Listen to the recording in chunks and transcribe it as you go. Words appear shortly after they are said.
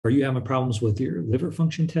Are you having problems with your liver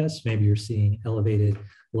function tests? Maybe you're seeing elevated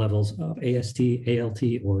levels of AST, ALT,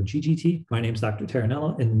 or GGT. My name is Dr.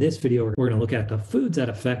 Taranella. In this video, we're going to look at the foods that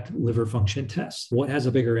affect liver function tests. What has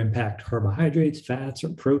a bigger impact, carbohydrates, fats, or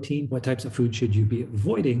protein? What types of food should you be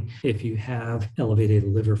avoiding if you have elevated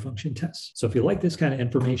liver function tests? So if you like this kind of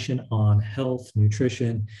information on health,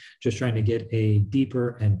 nutrition, just trying to get a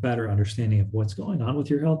deeper and better understanding of what's going on with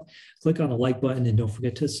your health, click on the like button and don't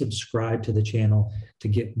forget to subscribe to the channel to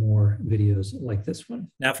get more videos like this one.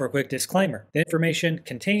 Now for a quick disclaimer, the information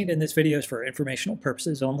contained in this video is for informational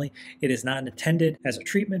purposes only. It is not intended as a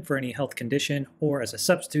treatment for any health condition or as a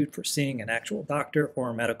substitute for seeing an actual doctor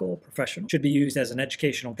or medical professional. It should be used as an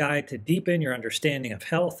educational guide to deepen your understanding of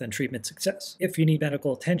health and treatment success. If you need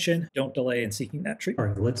medical attention, don't delay in seeking that treatment.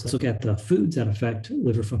 All right, let's look at the foods that affect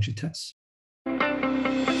liver function tests.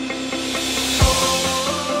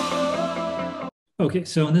 Okay,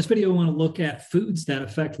 so in this video, we want to look at foods that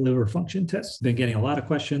affect liver function tests. Been getting a lot of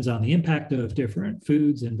questions on the impact of different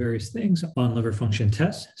foods and various things on liver function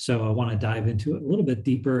tests. So I want to dive into it a little bit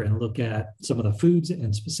deeper and look at some of the foods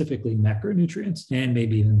and specifically macronutrients and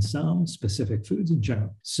maybe even some specific foods in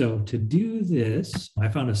general. So to do this, I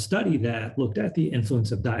found a study that looked at the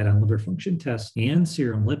influence of diet on liver function tests and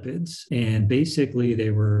serum lipids. And basically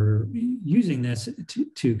they were using this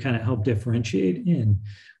to kind of help differentiate in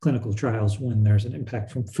clinical trials when there's an impact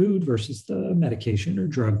from food versus the medication or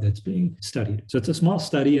drug that's being studied. So it's a small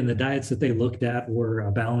study, and the diets that they looked at were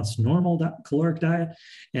a balanced normal caloric diet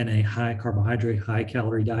and a high carbohydrate, high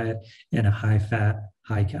calorie diet, and a high fat,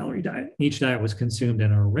 high calorie diet. Each diet was consumed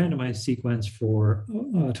in a randomized sequence for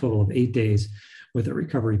a total of 8 days, with a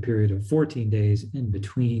recovery period of 14 days in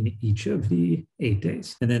between each of the 8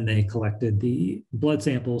 days. And then they collected the blood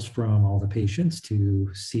samples from all the patients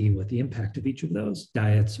to see what the impact of each of those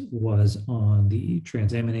diets was on the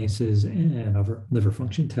transaminases and other liver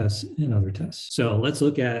function tests and other tests. So let's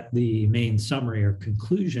look at the main summary or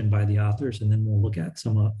conclusion by the authors, and then we'll look at a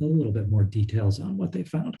little bit more details on what they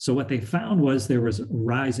found. So what they found was there was a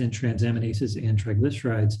rise in transaminases and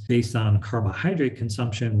triglycerides based on carbohydrate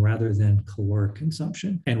consumption rather than caloric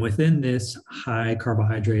consumption. And within this high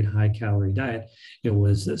carbohydrate, high calorie diet, it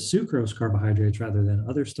was the sucrose carbohydrates rather than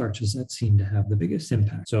other starches that seemed to have the biggest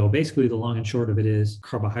impact. So basically the long and short of it is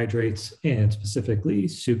carbohydrates and specifically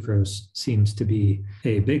sucrose seems to be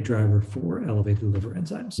a big driver for elevated liver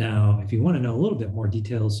enzymes. Now, if you want to know a little bit more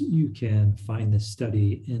details, you can find this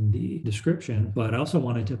study in the description, but I also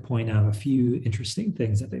wanted to point out a few interesting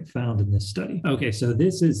things that they found in this study. Okay, so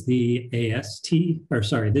this is the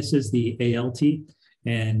this is the ALT.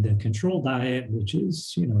 And the control diet, which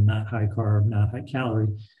is, not high carb, not high calorie,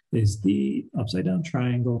 is the upside down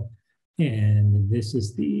triangle. And this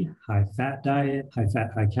is the high fat diet, high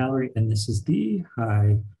fat, high calorie. And this is the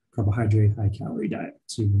high carbohydrate, high calorie diet.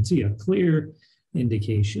 So you can see a clear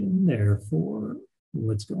indication there for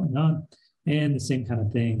what's going on. And the same kind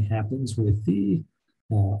of thing happens with the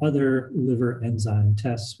other liver enzyme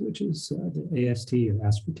tests, which is the AST or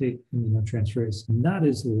aspartate aminotransferase. Not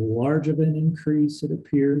as large of an increase, it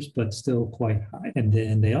appears, but still quite high. And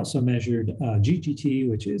then they also measured GGT,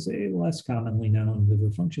 which is a less commonly known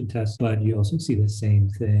liver function test, but you also see the same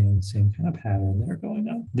thing, same kind of pattern there going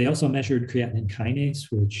on. They also measured creatinine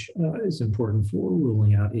kinase, which is important for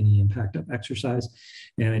ruling out any impact of exercise.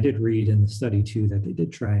 And I did read in the study too that they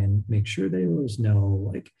did try and make sure there was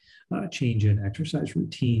no change in exercise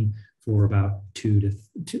routine for about 2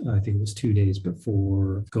 days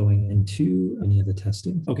before going into any of the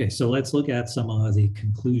testing. Okay, so let's look at some of the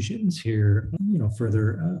conclusions here,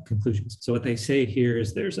 further conclusions. So what they say here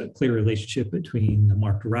is there's a clear relationship between the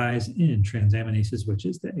marked rise in transaminases, which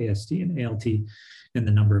is the AST and ALT, and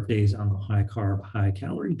the number of days on the high carb, high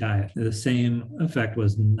calorie diet. The same effect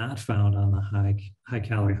was not found on the high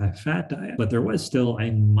calorie, high fat diet, but there was still a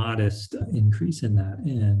modest increase in that.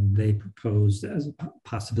 And they proposed as a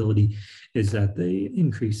possibility is that the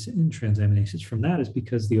increase in transaminases from that is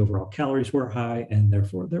because the overall calories were high and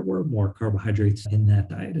therefore there were more carbohydrates in that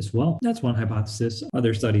diet as well. That's one hypothesis.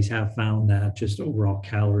 Other studies have found that just overall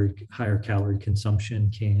higher calorie consumption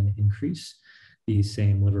can increase these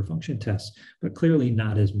same liver function tests, but clearly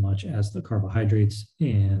not as much as the carbohydrates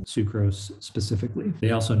and sucrose specifically.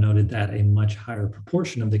 They also noted that a much higher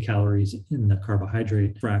proportion of the calories in the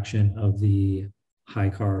carbohydrate fraction of the high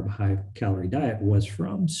carb, high calorie diet was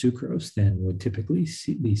from sucrose than would typically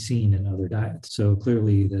be seen in other diets. So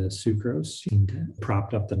clearly the sucrose seemed to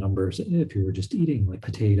prop up the numbers if you were just eating like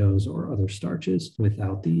potatoes or other starches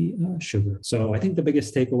without the sugar. So I think the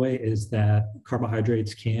biggest takeaway is that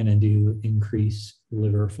carbohydrates can and do increase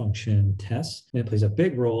liver function tests. And it plays a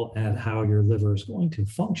big role at how your liver is going to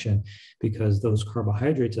function, because those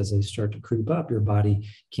carbohydrates, as they start to creep up, your body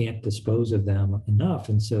can't dispose of them enough.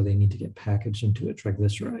 And so they need to get packaged into a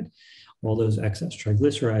triglyceride. All those excess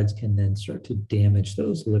triglycerides can then start to damage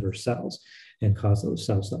those liver cells and cause those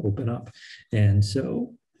cells to open up. And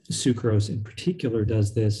so sucrose in particular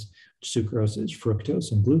does this. Sucrose is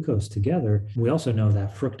fructose and glucose together. We also know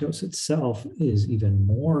that fructose itself is even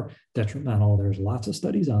more detrimental. There's lots of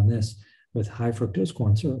studies on this with high fructose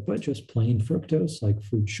corn syrup, but just plain fructose, like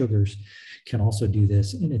fruit sugars, can also do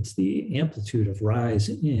this. And it's the amplitude of rise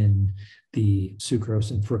in the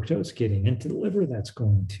sucrose and fructose getting into the liver that's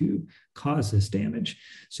going to cause this damage.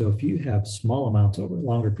 So if you have small amounts over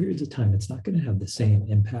longer periods of time, it's not going to have the same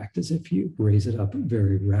impact as if you raise it up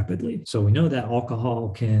very rapidly. So we know that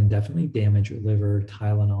alcohol can definitely damage your liver,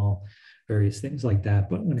 Tylenol, various things like that.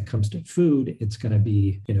 But when it comes to food, it's going to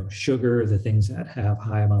be, sugar, the things that have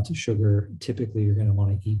high amounts of sugar. Typically, you're going to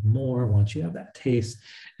want to eat more once you have that taste.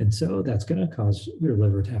 And so that's going to cause your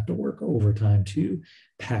liver to have to work overtime to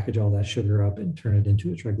package all that sugar up and turn it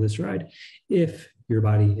into a triglyceride if your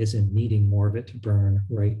body isn't needing more of it to burn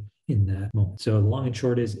right in that moment. So the long and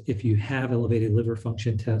short is, if you have elevated liver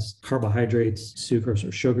function tests, carbohydrates, sucrose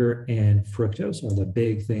or sugar, and fructose are the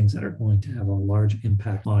big things that are going to have a large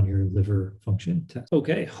impact on your liver function test.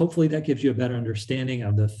 Okay, hopefully that gives you a better understanding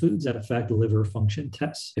of the foods that affect liver function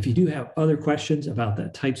tests. If you do have other questions about the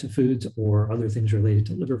types of foods or other things related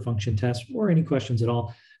to liver function tests, or any questions at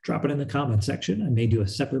all, drop it in the comment section. I may do a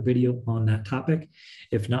separate video on that topic.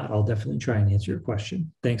 If not, I'll definitely try and answer your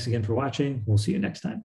question. Thanks again for watching. We'll see you next time.